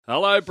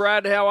Hello,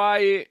 Brad. How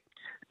are you?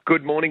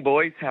 Good morning,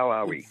 boys. How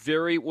are we?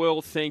 Very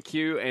well, thank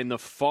you. And the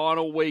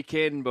final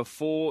weekend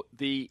before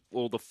the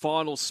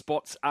final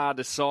spots are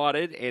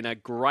decided, and a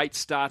great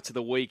start to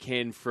the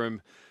weekend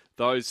from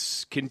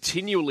those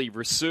continually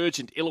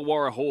resurgent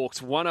Illawarra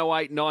Hawks.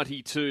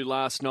 108-92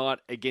 last night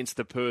against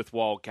the Perth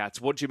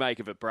Wildcats. What did you make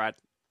of it, Brad?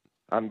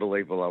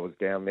 Unbelievable. I was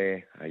down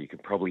there. You can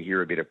probably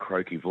hear a bit of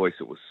croaky voice.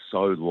 It was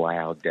so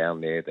loud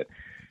down there that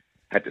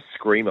had to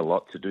scream a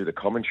lot to do the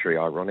commentary,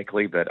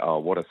 ironically. But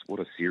what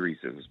a series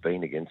it has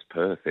been against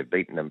Perth. They've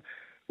beaten them,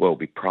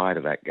 prior to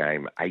that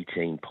game,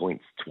 18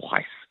 points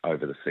twice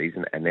over the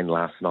season, and then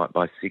last night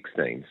by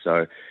 16.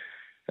 So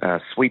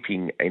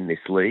sweeping in this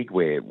league,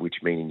 which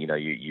meaning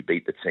you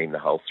beat the team the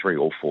whole 3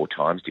 or 4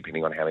 times,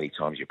 depending on how many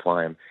times you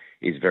play them,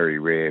 is very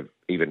rare.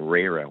 Even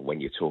rarer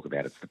when you talk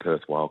about it's the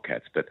Perth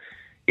Wildcats. But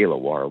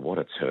Illawarra, what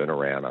a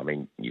turnaround! I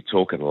mean, you're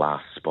talking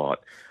last spot.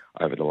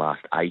 Over the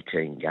last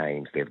 18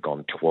 games, they've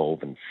gone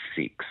 12-6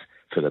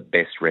 for the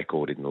best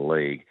record in the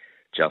league.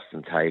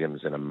 Justin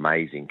Tatum's an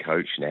amazing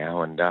coach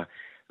now, and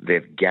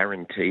they've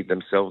guaranteed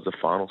themselves a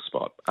final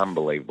spot.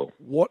 Unbelievable.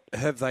 What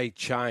have they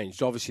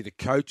changed? Obviously, the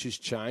coach has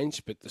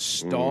changed, but the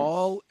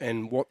style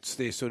and what's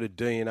their sort of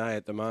DNA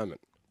at the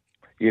moment?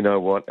 You know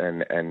what,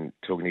 and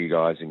talking to you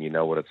guys, and you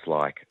know what it's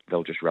like,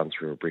 they'll just run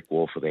through a brick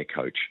wall for their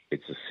coach.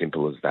 It's as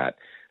simple as that.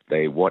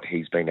 What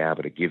he's been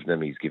able to give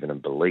them, he's given them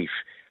belief.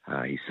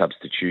 His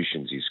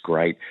substitutions is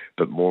great,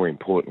 but more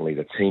importantly,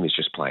 the team is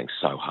just playing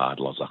so hard,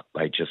 Loza.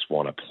 They just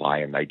want to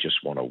play and they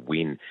just want to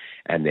win,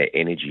 and their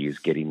energy is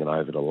getting them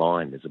over the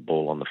line. There's a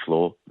ball on the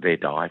floor, they're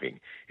diving.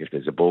 If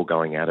there's a ball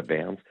going out of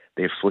bounds,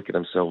 they're flicking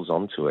themselves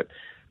onto it.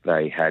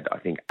 They had, I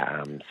think,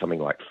 something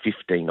like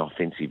 15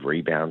 offensive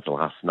rebounds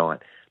last night.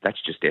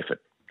 That's just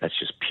effort. That's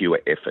just pure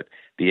effort.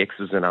 The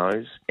X's and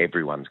O's,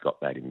 everyone's got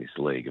that in this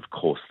league. Of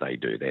course they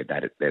do. They're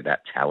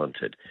that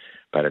talented.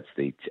 But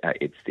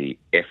it's the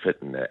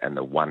effort and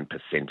the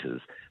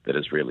 1%ers that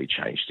has really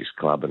changed this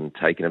club and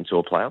taken them to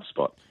a playoff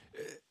spot.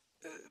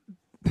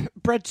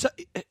 Brad, so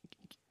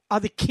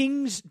are the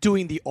Kings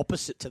doing the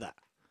opposite to that?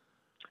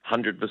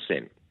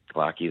 100%.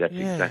 Clarky, that's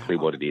exactly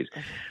what it is.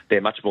 They're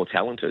much more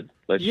talented.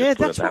 Let's just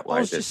put that's it that what way. I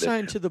was just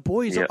saying to the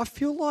boys. Yeah. I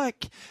feel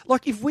like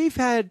if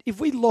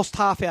we lost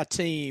half our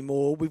team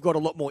or we've got a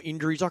lot more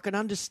injuries, I can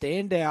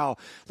understand the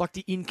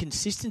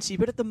inconsistency.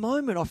 But at the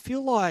moment, I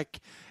feel like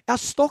our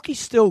stock is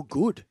still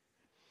good.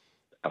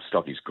 Our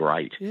stock is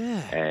great,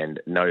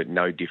 and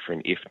no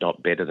different, if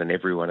not better, than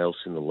everyone else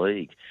in the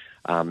league.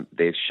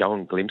 They've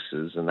shown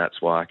glimpses, and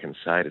that's why I can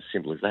say it as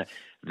simple as that.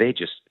 They're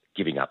just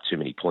giving up too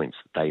many points.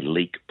 They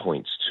leak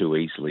points too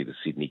easily, the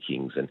Sydney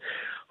Kings. And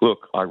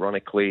look,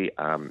 ironically,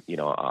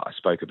 I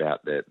spoke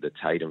about the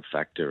Tatum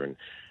factor, and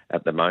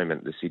at the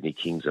moment, the Sydney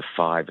Kings are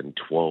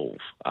 5-12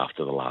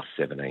 after the last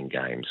 17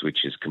 games,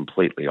 which is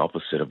completely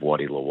opposite of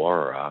what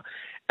Illawarra are.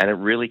 And it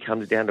really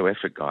comes down to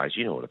effort, guys.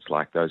 You know what it's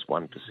like, those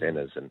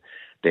 1%ers, and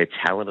they're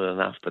talented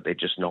enough, but they're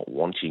just not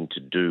wanting to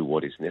do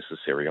what is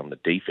necessary on the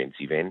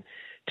defensive end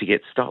to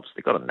get stops.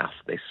 They've got enough.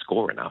 They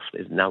score enough.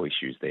 There's no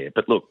issues there.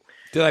 But look,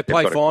 do they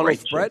play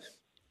finals, Brett?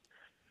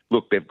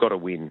 Look, they've got to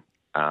win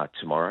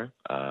tomorrow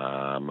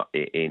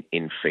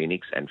in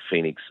Phoenix, and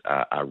Phoenix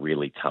are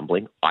really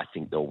tumbling. I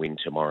think they'll win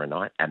tomorrow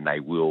night, and they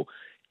will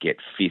get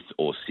 5th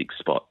or 6th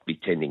spot,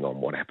 depending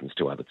on what happens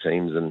to other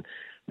teams. And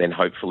then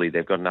hopefully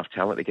they've got enough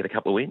talent to get a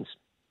couple of wins.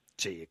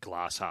 Gee, a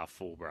glass half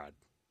full, Brad.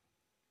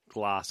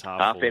 Glass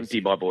half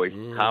empty, my boy.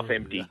 Half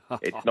empty.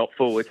 It's not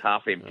full, it's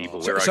half empty.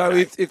 But we're so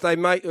okay. if they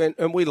make,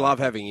 and we love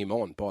having him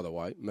on, by the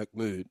way,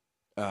 McMood,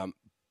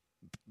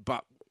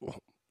 but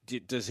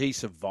does he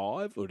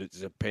survive, or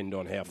does it depend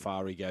on how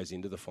far he goes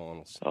into the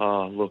finals?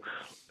 Oh, look,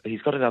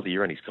 he's got another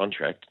year on his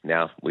contract.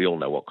 Now, we all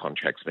know what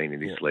contracts mean in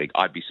this league.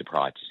 I'd be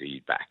surprised to see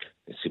you back.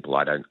 It's simple.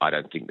 I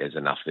don't think there's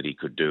enough that he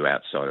could do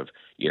outside of,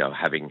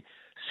 having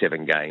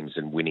 7 games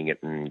and winning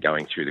it and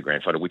going through the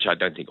grand final, which I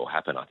don't think will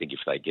happen. I think if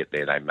they get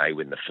there, they may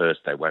win the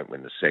first. They won't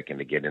win the second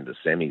to get into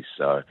semis.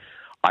 So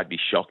I'd be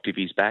shocked if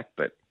he's back,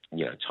 but,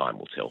 time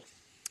will tell.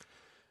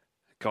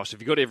 Gosh,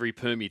 have you got every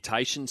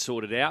permutation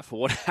sorted out for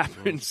what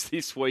happens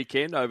this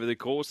weekend, over the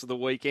course of the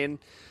weekend?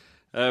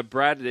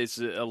 Brad, there's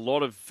a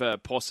lot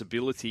of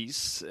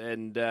possibilities.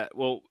 And,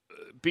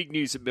 big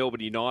news at Melbourne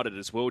United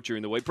as well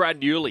during the week.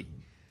 Brad Newley,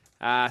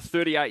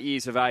 38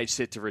 years of age,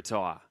 set to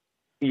retire.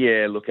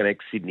 Yeah, look, an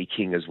ex-Sydney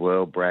King as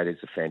well. Brad is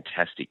a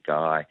fantastic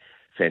guy,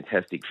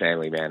 fantastic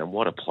family man, and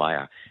what a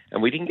player.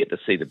 And we didn't get to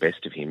see the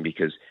best of him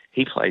because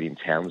he played in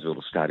Townsville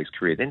to start his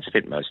career, then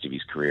spent most of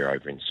his career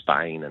over in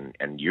Spain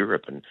and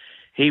Europe, and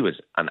he was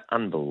an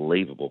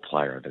unbelievable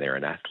player over there,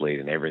 an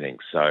athlete and everything.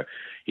 So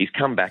he's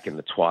come back in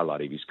the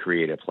twilight of his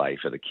career to play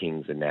for the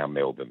Kings and now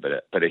Melbourne,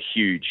 but a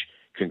huge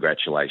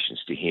congratulations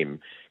to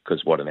him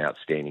because what an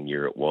outstanding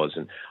year it was.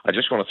 And I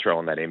just want to throw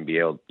on that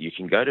NBL. You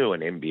can go to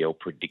an NBL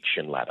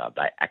prediction ladder.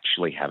 They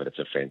actually have it. It's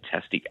a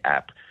fantastic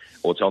app.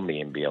 Or it's on the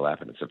NBL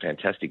app, and it's a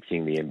fantastic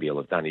thing the NBL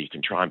have done. You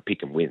can try and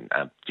pick and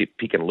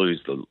lose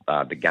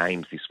the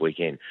games this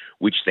weekend,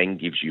 which then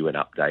gives you an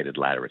updated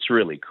ladder. It's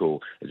really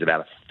cool. There's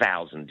about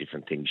 1,000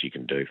 different things you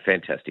can do.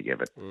 Fantastic,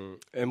 Evan.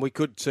 And we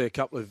could see a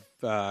couple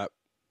of,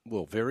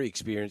 very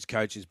experienced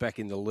coaches back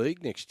in the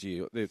league next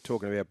year. They're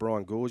talking about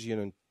Brian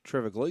Gorgian and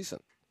Trevor Gleeson.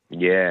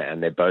 Yeah,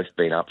 and they've both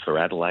been up for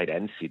Adelaide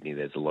and Sydney.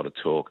 There's a lot of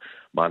talk.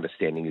 My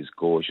understanding is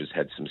Gorge has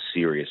had some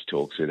serious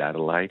talks with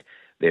Adelaide.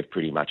 They've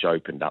pretty much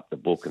opened up the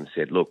book and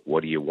said, look,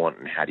 what do you want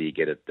and how do you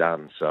get it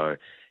done? So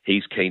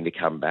he's keen to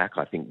come back.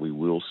 I think we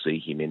will see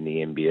him in the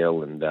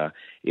NBL, and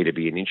it'll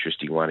be an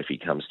interesting one if he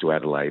comes to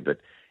Adelaide. But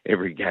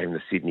every game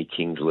the Sydney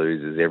Kings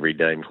loses, every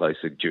game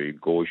closer to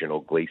Gorgian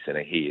or Gleeson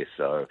are here.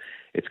 So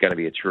it's going to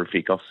be a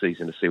terrific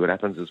off-season to see what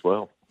happens as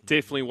well.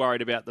 Definitely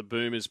worried about the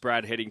Boomers,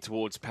 Brad, heading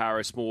towards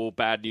Paris. More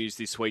bad news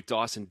this week.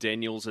 Dyson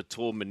Daniels, a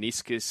torn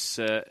meniscus,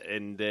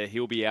 and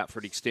he'll be out for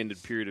an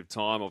extended period of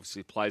time.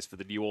 Obviously plays for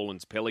the New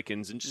Orleans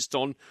Pelicans. And just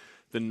on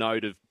the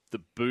note of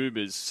the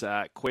Boomers,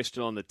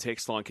 question on the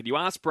text line. Can you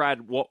ask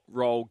Brad what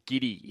role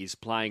Giddey is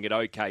playing at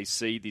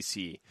OKC this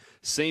year?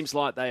 Seems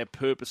like they are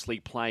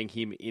purposely playing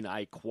him in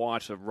a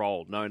quieter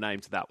role. No name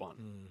to that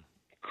one.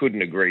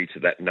 Couldn't agree to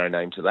that. No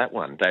name to that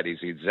one. That is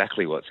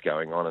exactly what's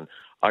going on. And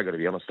I got to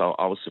be honest,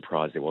 I was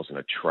surprised there wasn't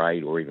a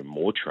trade or even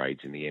more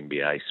trades in the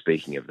NBA.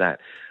 Speaking of that,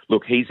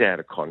 look, he's out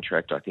of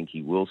contract. I think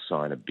he will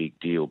sign a big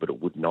deal, but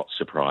it would not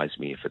surprise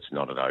me if it's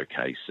not at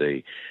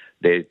OKC.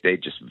 They're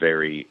just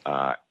very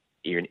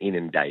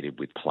inundated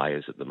with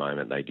players at the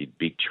moment. They did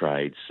big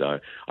trades, so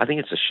I think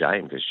it's a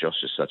shame because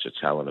Josh is such a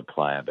talented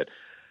player, but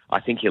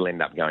I think he'll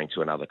end up going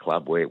to another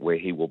club where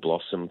he will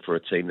blossom for a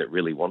team that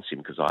really wants him,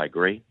 because I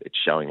agree, it's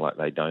showing like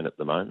they don't at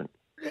the moment.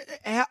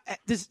 How,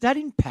 does that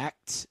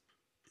impact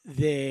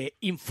their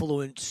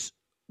influence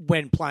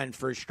when playing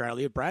for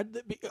Australia, Brad?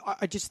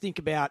 I just think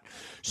about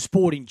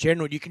sport in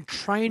general. You can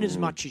train as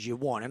much as you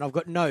want, and I've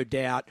got no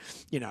doubt,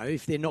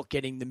 if they're not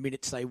getting the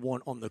minutes they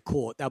want on the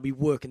court, they'll be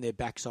working their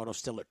backside off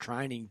still at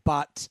training.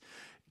 But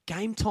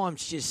game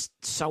time's just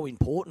so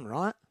important,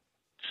 right?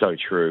 So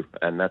true,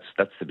 and that's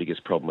the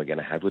biggest problem we're going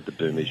to have with the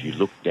Boomers. You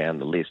look down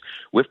the list,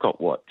 we've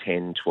got,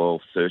 10,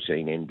 12,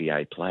 13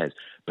 NBA players,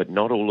 but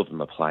not all of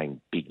them are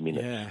playing big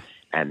minutes. Yeah.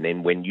 And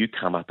then when you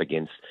come up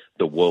against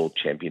the World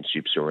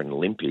Championships or an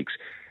Olympics,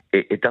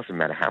 it doesn't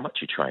matter how much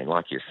you train,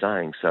 like you're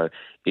saying. So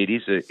it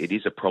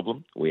is a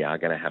problem we are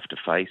going to have to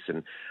face.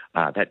 And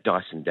that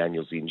Dyson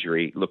Daniels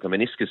injury, look, a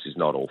meniscus is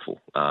not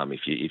awful.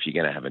 If you're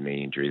going to have a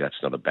knee injury,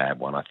 that's not a bad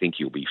one. I think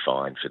he'll be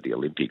fine for the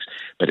Olympics.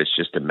 But it's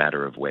just a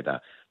matter of whether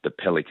the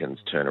Pelicans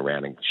turn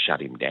around and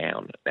shut him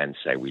down and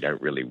say, we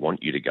don't really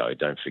want you to go.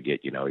 Don't forget,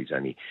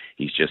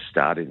 he's just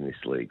started in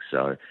this league.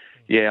 So,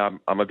 yeah,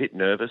 I'm a bit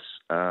nervous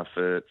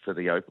for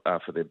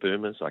the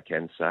Boomers, I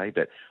can say,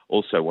 but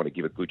also want to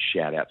give a good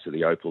shout out to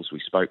the Opals.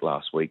 We spoke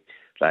last week.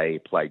 They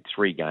played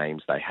 3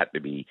 games. They had to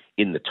be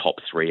in the top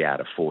 3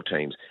 out of 4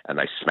 teams, and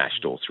they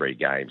smashed all 3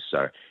 games.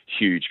 So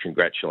huge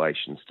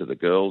congratulations to the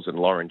girls, and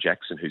Lauren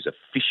Jackson, who's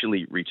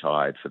officially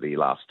retired for the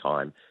last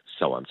time,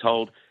 so I'm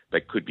told,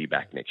 but could be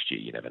back next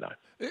year. You never know.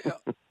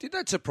 Did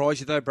that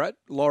surprise you, though, Brad?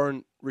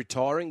 Lauren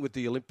retiring with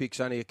the Olympics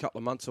only a couple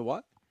of months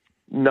away?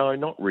 No,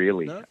 not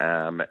really. No?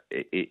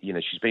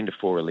 She's been to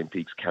 4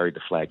 Olympics, carried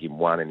the flag in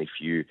 1, and if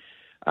you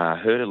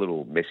heard a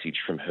little message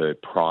from her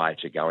prior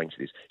to going to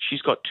this,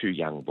 she's got 2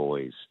 young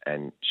boys,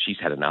 and she's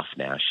had enough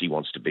now. She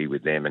wants to be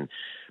with them, and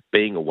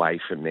being away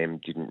from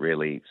them didn't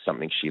really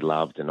something she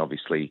loved, and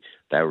obviously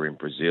they were in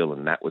Brazil,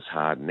 and that was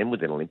hard. And then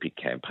with an Olympic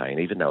campaign,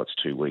 even though it's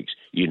 2 weeks,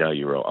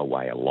 you're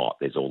away a lot.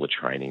 There's all the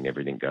training and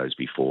everything goes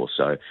before.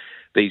 So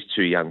these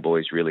 2 young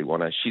boys really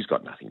want her. She's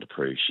got nothing to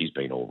prove. She's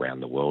been all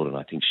around the world, and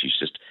I think she's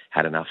just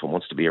had enough and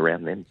wants to be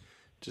around them.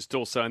 Just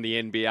also in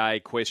the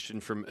NBA, question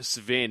from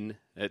Sven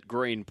at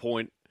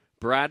Greenpoint.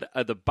 Brad,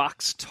 are the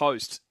Bucks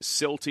toast?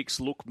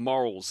 Celtics look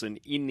morals, and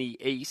in the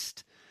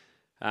East,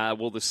 the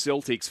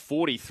Celtics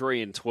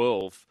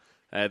 43-12,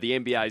 the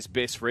NBA's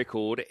best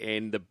record,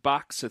 and the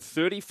Bucks are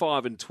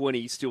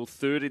 35-20, still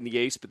third in the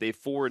East, but they're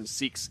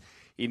 4-6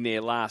 in their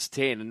last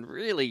 10, and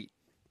really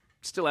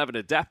still haven't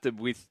adapted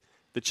with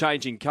the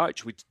changing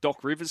coach, with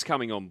Doc Rivers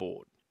coming on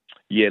board.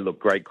 Yeah, look,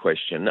 great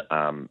question.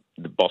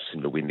 The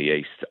Boston to win the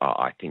East,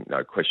 I think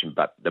no question,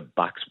 but the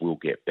Bucks will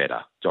get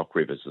better. Doc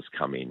Rivers has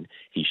come in.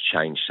 He's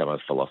changed some of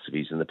the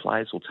philosophies, and the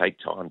players will take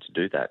time to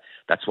do that.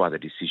 That's why the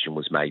decision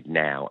was made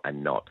now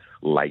and not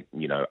late,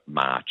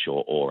 March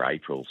or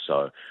April.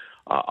 So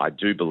I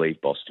do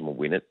believe Boston will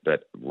win it,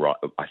 but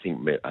I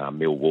think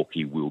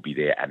Milwaukee will be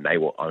there, and they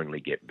will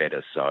only get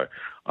better. So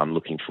I'm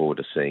looking forward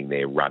to seeing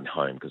their run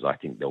home, because I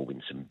think they'll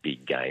win some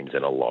big games,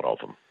 and a lot of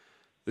them.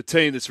 The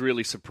team that's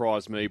really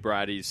surprised me,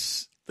 Brad,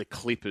 is the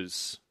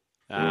Clippers,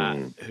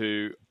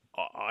 who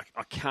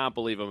I can't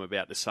believe I'm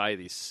about to say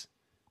this.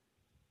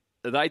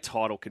 Are they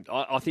title?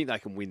 I think they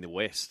can win the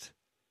West.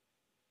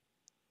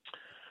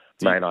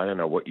 Mate, I don't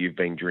know what you've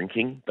been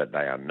drinking, but they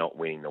are not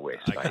winning the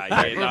West.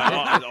 Okay,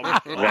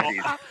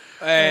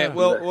 mate.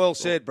 Well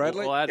said,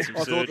 Bradley. Well, I had some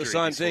thought the surgery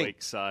same this thing.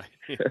 week, so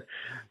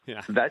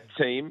yeah. That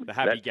team, The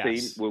happy that team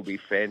gas. will be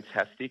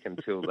fantastic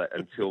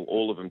until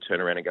all of them turn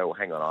around and go, well,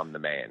 hang on, I'm the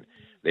man.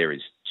 There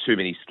is too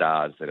many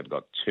stars that have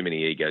got too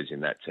many egos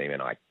in that team,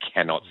 and I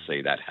cannot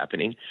see that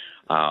happening.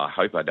 I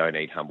hope I don't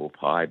eat humble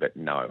pie, but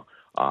no,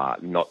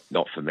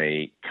 not for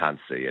me. Can't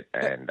see it,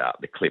 and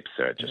the Clips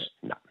are just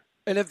no.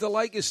 And have the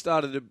Lakers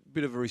started a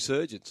bit of a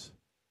resurgence?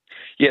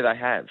 Yeah, they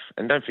have.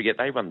 And don't forget,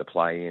 they run the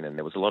play-in, and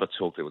there was a lot of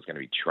talk there was going to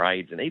be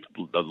trades, and even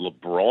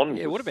LeBron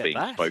Yeah, what about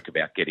that? spoke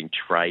about getting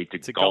trade to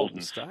Golden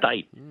Golden State.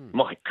 State.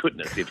 My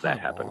goodness, if that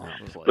happened.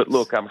 please. But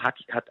look,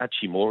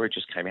 Hachimura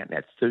just came out and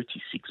had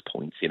 36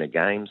 points in a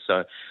game,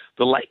 so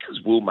the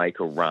Lakers will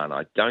make a run.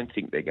 I don't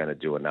think they're going to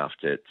do enough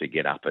to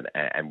get up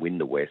and win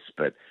the West,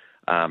 but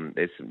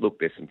there's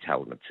some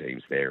talented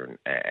teams there,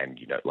 and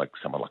you know, like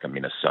someone like a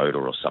Minnesota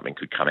or something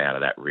could come out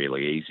of that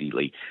really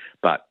easily.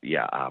 But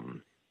yeah,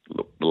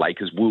 look, the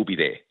Lakers will be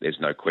there. There's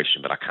no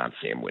question, but I can't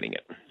see them winning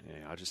it.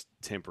 Yeah, I just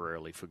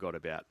temporarily forgot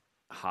about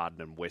Harden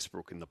and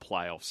Westbrook in the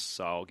playoffs,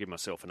 so I'll give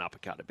myself an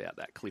uppercut about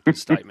that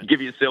Clippers statement.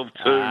 Give yourself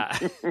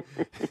two.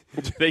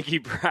 Thank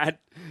you, Brad.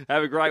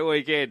 Have a great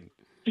weekend.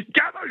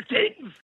 Go those Titans!